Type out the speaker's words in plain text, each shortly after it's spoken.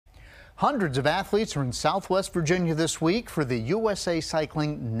Hundreds of athletes are in Southwest Virginia this week for the USA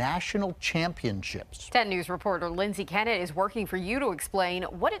Cycling National Championships. 10 News reporter Lindsay Kennett is working for you to explain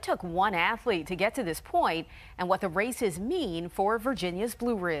what it took one athlete to get to this point and what the races mean for Virginia's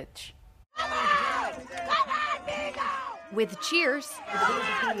Blue Ridge. Come on, Viggo! With cheers,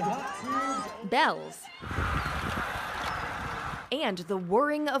 bells, and the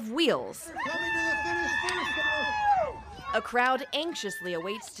whirring of wheels, a crowd anxiously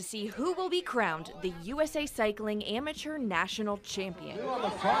awaits to see who will be crowned the USA Cycling Amateur National Champion.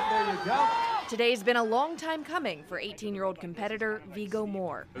 Today's been a long time coming for 18-year-old competitor Viggo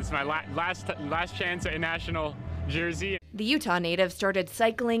Moore. This is my last chance at a national jersey. The Utah native started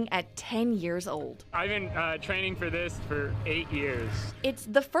cycling at 10 years old. I've been training for this for 8 years. It's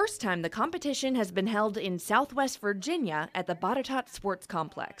the first time the competition has been held in Southwest Virginia at the Botetourt Sports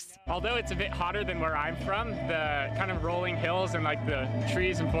Complex. Although it's a bit hotter than where I'm from, the kind of rolling hills and like the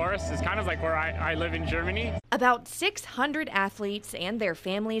trees and forests is kind of like where I live in Germany. About 600 athletes and their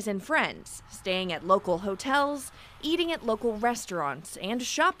families and friends staying at local hotels, eating at local restaurants, and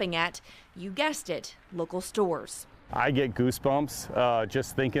shopping at, you guessed it, local stores. I get goosebumps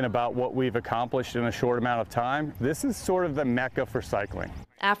just thinking about what we've accomplished in a short amount of time. This is sort of the mecca for cycling.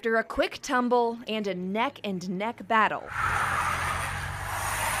 After a quick tumble and a neck-and-neck battle,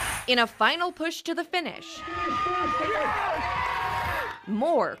 in a final push to the finish,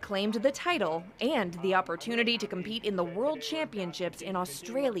 Moore claimed the title and the opportunity to compete in the World Championships in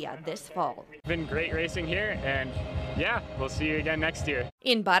Australia this fall. It's been great racing here, and yeah, we'll see you again next year.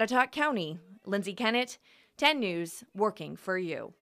 In Botetourt County, Lindsay Kennett, 10 News, working for you.